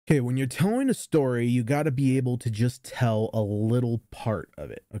Okay, when you're telling a story, you got to be able to just tell a little part of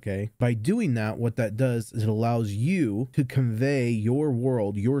it, okay? By doing that, what that does is it allows you to convey your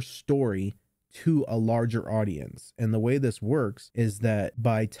world, your story to a larger audience. And the way this works is that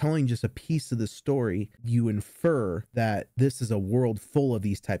by telling just a piece of the story, you infer that this is a world full of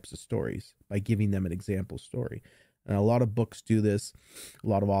these types of stories by giving them an example story. And a lot of books do this. A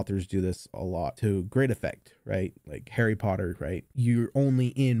lot of authors do this a lot to great effect, right? Like Harry Potter, right? You're only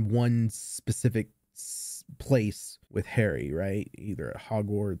in one specific place with Harry, right? Either at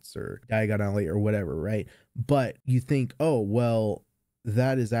Hogwarts or Diagon Alley or whatever, right? But you think, oh, well,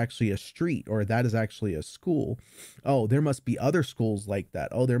 that is actually a street or that is actually a school. Oh, there must be other schools like that.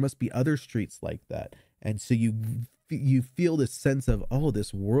 Oh, there must be other streets like that. And so you feel this sense of, oh,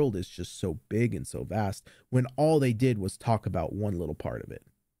 this world is just so big and so vast, when all they did was talk about one little part of it.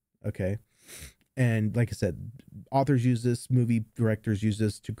 Okay. And like I said, authors use this, movie directors use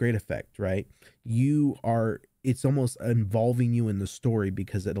this to great effect, right? It's almost involving you in the story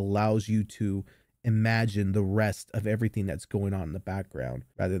because it allows you to imagine the rest of everything that's going on in the background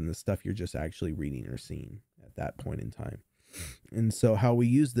rather than the stuff you're just actually reading or seeing at that point in time. And so how we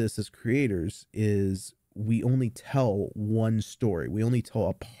use this as creators is we only tell one story. We only tell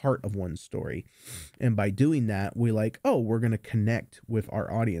a part of one story. And by doing that, we're like, oh, we're going to connect with our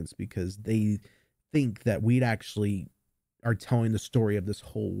audience because they think that we'd actually are telling the story of this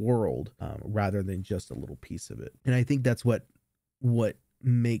whole world rather than just a little piece of it. And I think that's what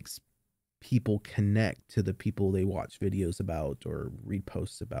makes people connect to the people they watch videos about or read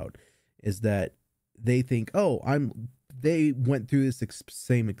posts about, is that they think, oh, they went through this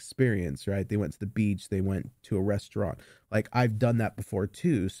same experience, right? They went to the beach, they went to a restaurant. Like, I've done that before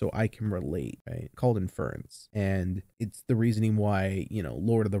too, so I can relate, right? Called Inference. And it's the reasoning why,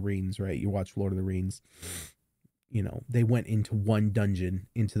 Lord of the Rings, right? You watch Lord of the Rings, they went into one dungeon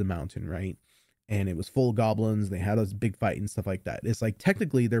into the mountain, right? And it was full of goblins. They had this big fight and stuff like that. It's like,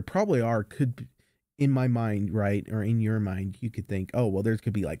 technically there probably in my mind, right? Or in your mind, you could think, oh, well, there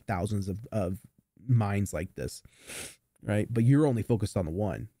could be like thousands of minds like this, right? But you're only focused on the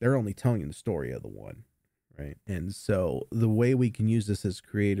one. They're only telling you the story of the one, right? And so the way we can use this as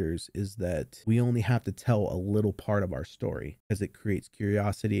creators is that we only have to tell a little part of our story, because it creates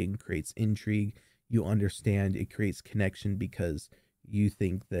curiosity and creates intrigue. You understand, it creates connection because you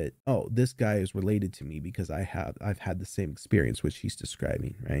think that, oh, this guy is related to me because I've had the same experience which he's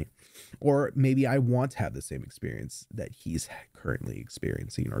describing, right? Or maybe I want to have the same experience that he's currently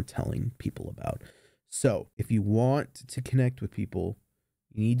experiencing or telling people about. So if you want to connect with people,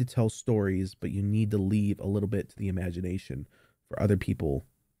 you need to tell stories, but you need to leave a little bit to the imagination for other people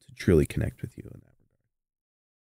to truly connect with you.